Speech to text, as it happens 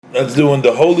Let's do in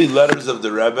the Holy Letters of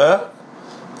the Rebbe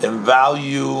in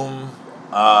volume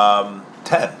 10.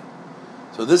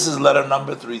 So this is letter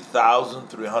number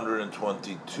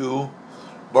 3322.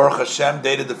 Baruch Hashem,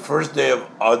 dated the first day of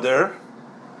Adar,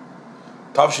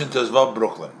 Tavshin Tezvav,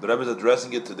 Brooklyn. The Rebbe is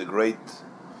addressing it to the great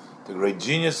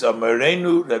genius of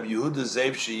Mereinu Reb Yehuda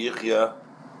Zev Sheyichya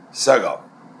Segal.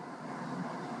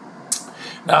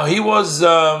 Now he was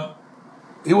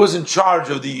in charge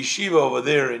of the yeshiva over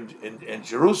there in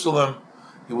Jerusalem.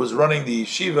 He was running the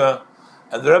yeshiva,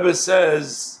 and the Rebbe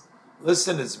says,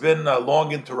 listen, it's been a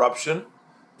long interruption.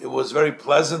 It was very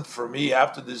pleasant for me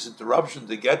after this interruption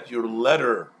to get your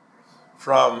letter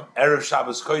from Erev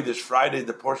Shabbos Kodesh, Friday,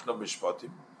 the portion of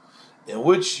Mishpatim, in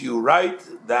which you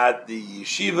write that the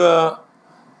yeshiva,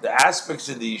 the aspects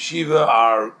in the yeshiva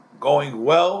are going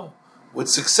well with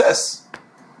success.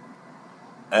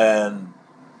 And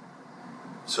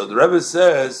so the Rebbe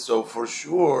says, so for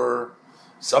sure,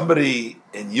 somebody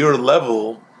in your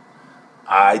level,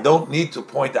 I don't need to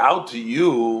point out to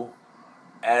you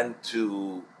and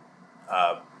to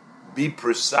be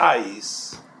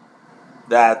precise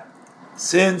that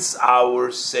since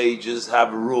our sages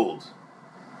have ruled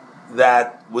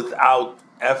that without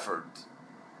effort,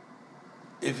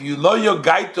 if you lo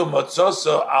yogaito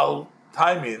matzoso al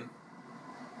taimin,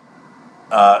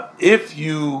 if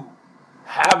you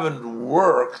haven't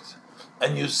worked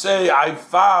and you say I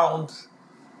found,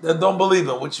 then don't believe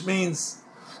him. Which means,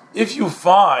 if you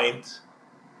find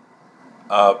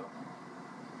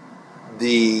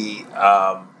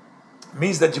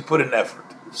means that you put in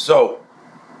effort. So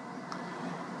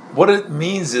what it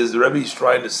means is, the Rebbe is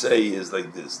trying to say is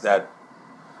like this, that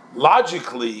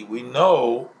logically we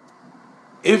know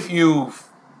if you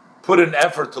put in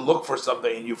effort to look for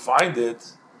something and you find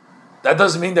it, that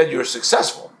doesn't mean that you're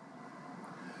successful.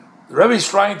 The Rebbe is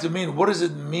trying to mean, what does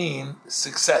it mean,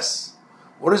 success?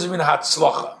 What does it mean,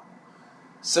 hatzlacha?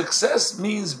 Success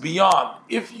means beyond.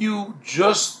 If you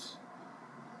just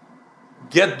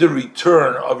get the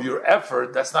return of your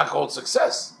effort, that's not called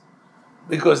success,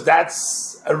 because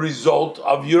that's a result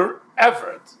of your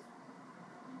effort.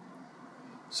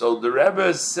 So the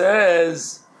Rebbe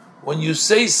says, when you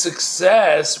say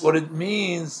success, what it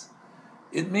means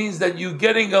that you're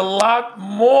getting a lot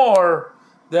more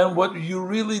than what you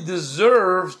really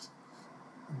deserved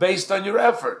based on your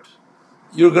effort.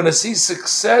 You're going to see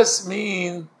success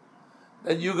mean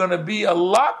that you're going to be a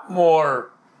lot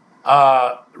more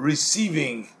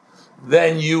receiving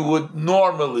than you would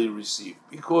normally receive.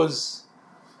 Because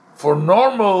for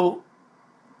normal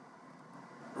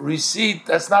receipt,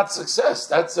 that's not success,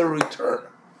 that's a return.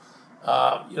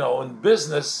 In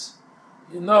business,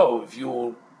 if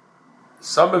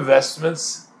some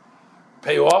investments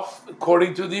pay off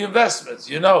according to the investments.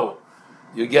 You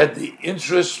get the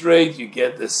interest rate, you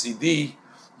get the CD,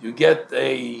 you get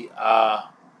a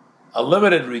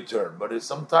limited return. But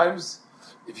sometimes,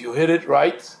 if you hit it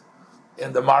right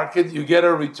in the market, you get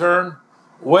a return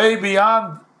way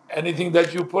beyond anything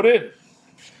that you put in.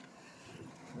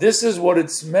 This is what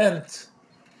it's meant.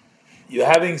 You're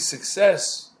having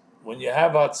success. When you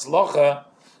have hatzlacha,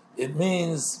 it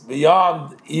means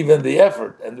beyond even the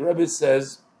effort. And the Rebbe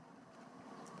says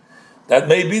that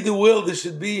may be the will, there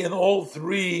should be in all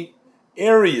three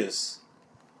areas,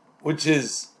 which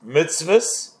is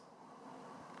mitzvahs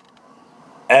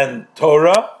and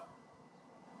Torah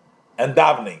and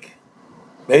davening.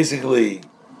 Basically,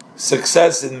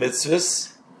 success in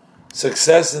mitzvahs,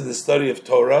 success in the study of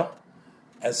Torah,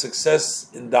 and success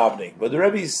in davening. But the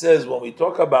Rebbe says when we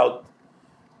talk about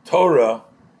Torah,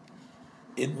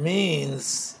 it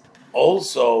means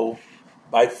also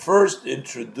by first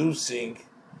introducing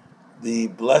the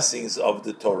blessings of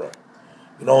the Torah.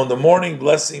 In the morning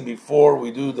blessing, before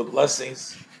we do the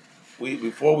blessings,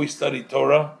 before we study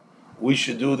Torah, we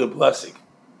should do the blessing.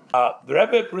 The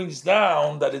Rebbe brings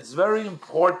down that it's very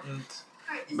important,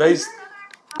 the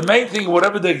main thing,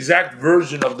 whatever the exact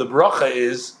version of the bracha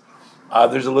is,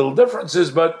 there's a little differences,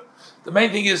 but the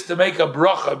main thing is to make a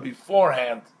bracha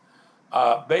beforehand,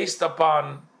 based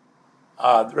upon,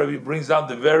 the Rebbe brings down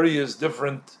the various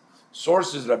different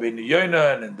sources, Rabbi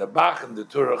Yonah and in the Bach and the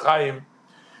Torah Chaim,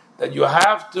 that you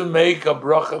have to make a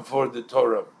bracha for the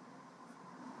Torah.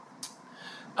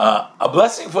 A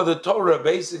blessing for the Torah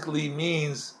basically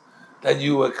means that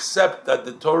you accept that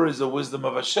the Torah is the wisdom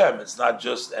of Hashem. It's not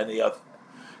just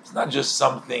it's not just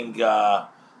something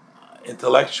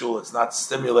intellectual. It's not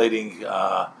stimulating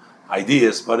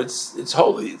ideas, but it's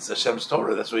holy. It's Hashem's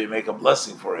Torah. That's why you make a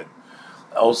blessing for it.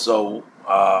 Also,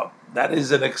 that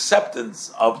is an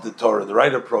acceptance of the Torah, the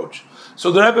right approach. So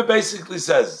the Rebbe basically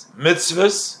says,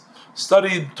 mitzvahs,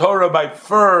 study Torah by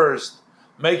first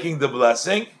making the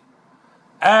blessing,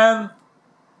 and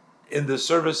in the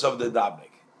service of the davening.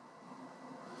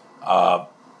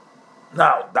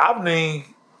 Now, davening,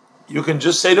 you can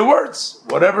just say the words,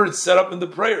 whatever is set up in the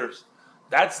prayers.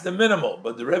 That's the minimal.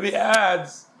 But the Rebbe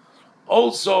adds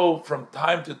also from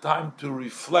time to time to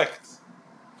reflect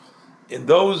in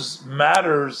those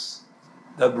matters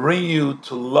that bring you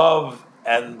to love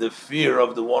and the fear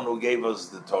of the one who gave us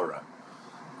the Torah.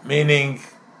 Meaning,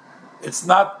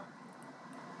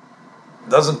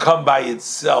 doesn't come by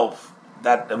itself,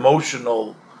 that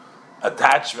emotional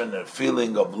attachment and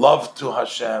feeling of love to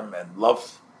Hashem and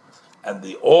love and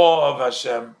the awe of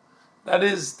Hashem.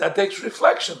 That takes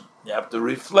reflection. You have to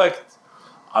reflect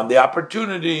on the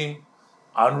opportunity,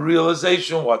 on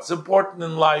realization, what's important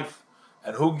in life,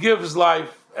 and who gives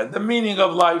life, and the meaning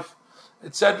of life,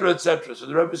 etc., etc. So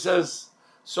the Rebbe says,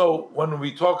 so when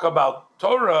we talk about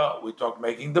Torah, we talk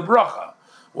making the bracha.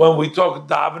 When we talk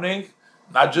davening,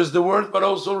 not just the words, but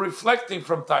also reflecting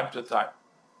from time to time.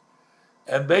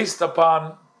 And based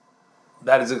upon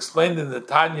that is explained in the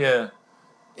Tanya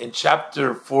in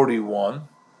chapter 41,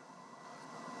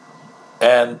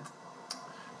 and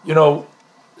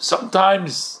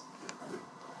sometimes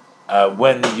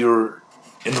when you're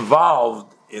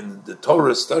involved in the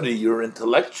Torah study, you're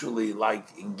intellectually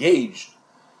engaged,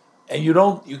 and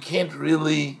you can't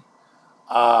really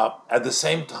at the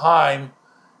same time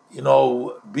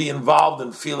be involved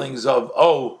in feelings of,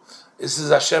 oh, this is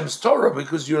Hashem's Torah,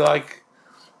 because you're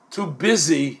too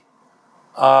busy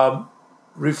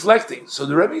reflecting. So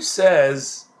the Rebbe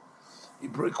says, he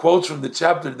quotes from the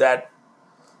chapter that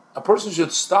a person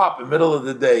should stop in the middle of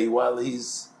the day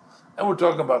and we're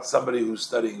talking about somebody who's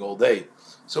studying all day.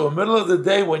 So in the middle of the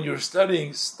day when you're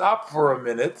studying, stop for a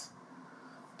minute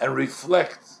and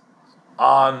reflect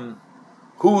on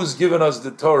who's given us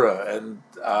the Torah and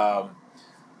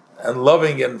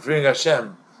loving and fearing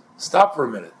Hashem. Stop for a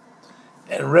minute.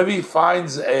 And Rebbe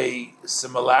finds a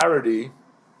similarity.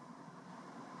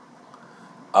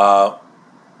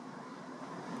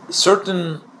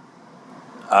 Certain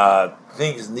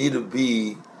things need to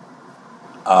be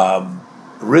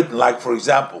written, for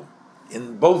example,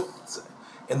 in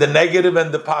the negative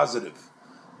and the positive.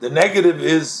 The negative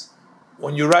is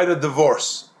when you write a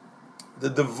divorce. The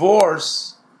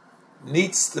divorce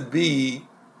needs to be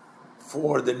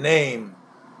for the name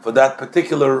for that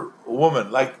particular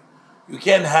woman. You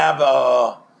can't have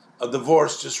a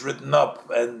divorce just written up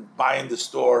and buy in the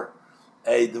store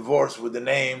a divorce with the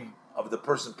name of the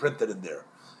person printed in there.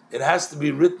 It has to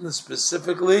be written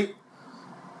specifically.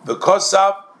 The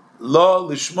kosav lo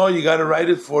lishmo, you got to write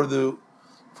it for the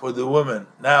woman.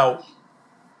 Now,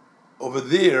 over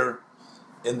there,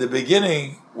 in the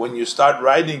beginning, when you start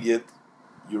writing it,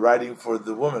 you're writing for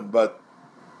the woman. But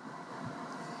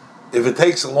if it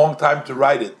takes a long time to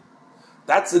write it,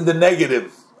 that's in the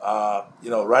negative.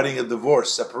 Writing a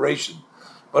divorce, separation.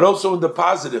 But also in the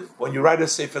positive, when you write a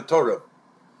Sefer Torah.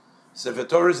 Sefer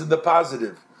Torah is in the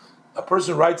positive. A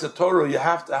person writes a Torah, you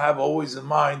have to have always in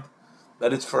mind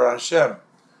that it's for Hashem.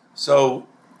 So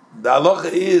the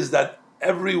halacha is that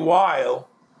every while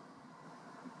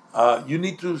you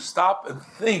need to stop and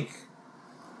think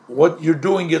what you're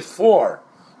doing it for,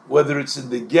 whether it's in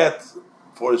the get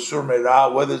for Sur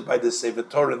Meirah, whether it's by the Sefer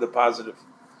Torah in the positive.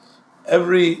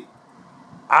 Every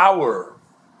hour,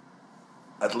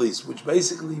 at least, which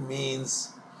basically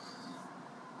means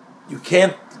you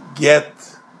can't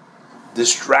get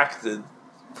distracted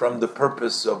from the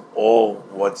purpose of all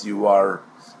what you are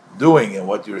doing and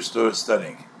what you're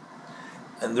studying.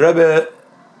 And the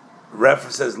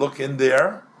Rebbe says, look in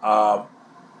there, and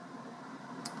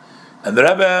the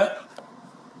Rebbe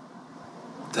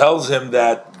tells him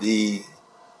that the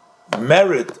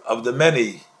merit of the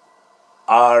many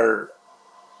are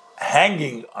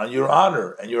hanging on your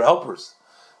honor and your helpers.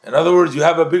 In other words, you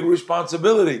have a big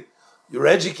responsibility. You're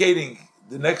educating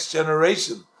the next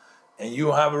generation, and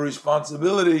you have a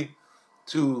responsibility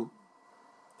to,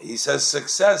 he says,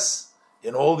 success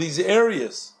in all these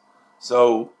areas.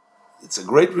 So it's a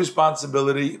great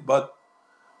responsibility, but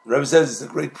the Rebbe says it's a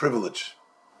great privilege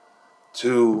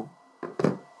to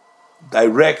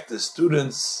direct the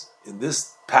students in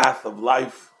this path of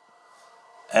life.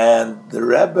 And the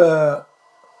Rebbe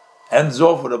ends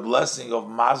off with a blessing of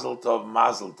Mazel Tov,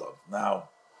 Mazel Tov. Now,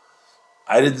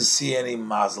 I didn't see any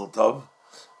Mazel Tov.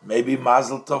 Maybe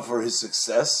Mazel Tov for his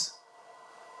success.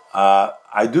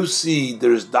 I do see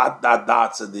there's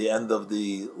dots at the end of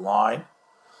the line.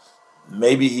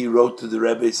 Maybe he wrote to the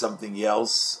Rebbe something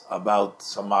else about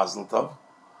some Mazel Tov.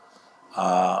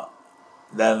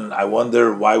 Then I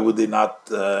wonder why would they not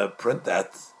print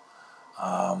that.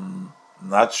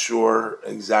 Not sure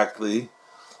exactly.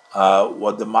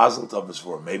 what the Mazel Tov is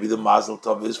for. Maybe the Mazel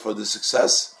Tov is for the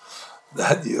success,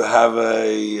 that you have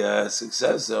a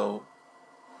success. So,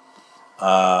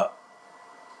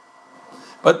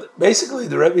 but basically,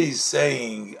 the Rebbe is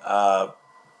saying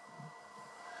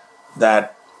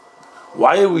that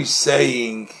why are we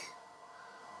saying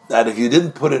that if you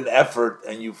didn't put in effort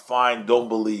and you find, don't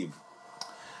believe?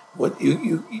 What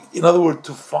you in other words,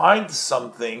 to find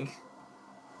something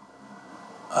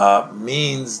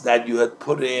means that you had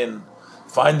put in.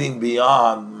 Finding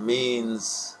beyond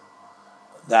means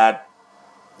that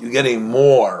you're getting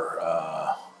more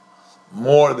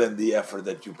than the effort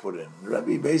that you put in. The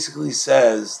Rebbe basically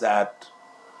says that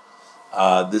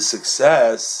the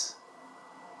success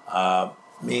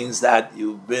means that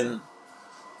you've been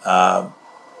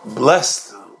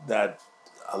blessed, that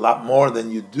a lot more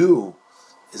than you do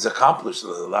is accomplished, a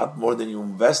lot more than you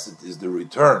invested is the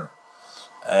return.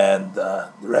 And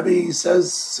the Rebbe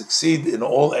says succeed in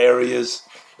all areas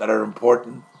that are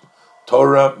important: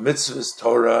 Torah, mitzvahs,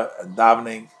 Torah, and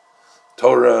davening.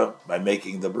 Torah by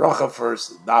making the bracha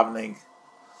first, davening,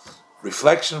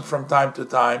 reflection from time to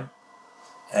time.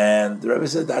 And the Rebbe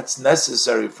said that's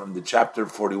necessary from the chapter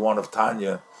 41 of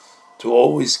Tanya, to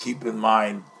always keep in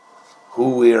mind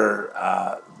who we're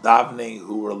davening,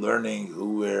 who we're learning,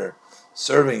 who we're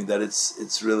serving, that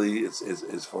it's really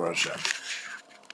for Hashem.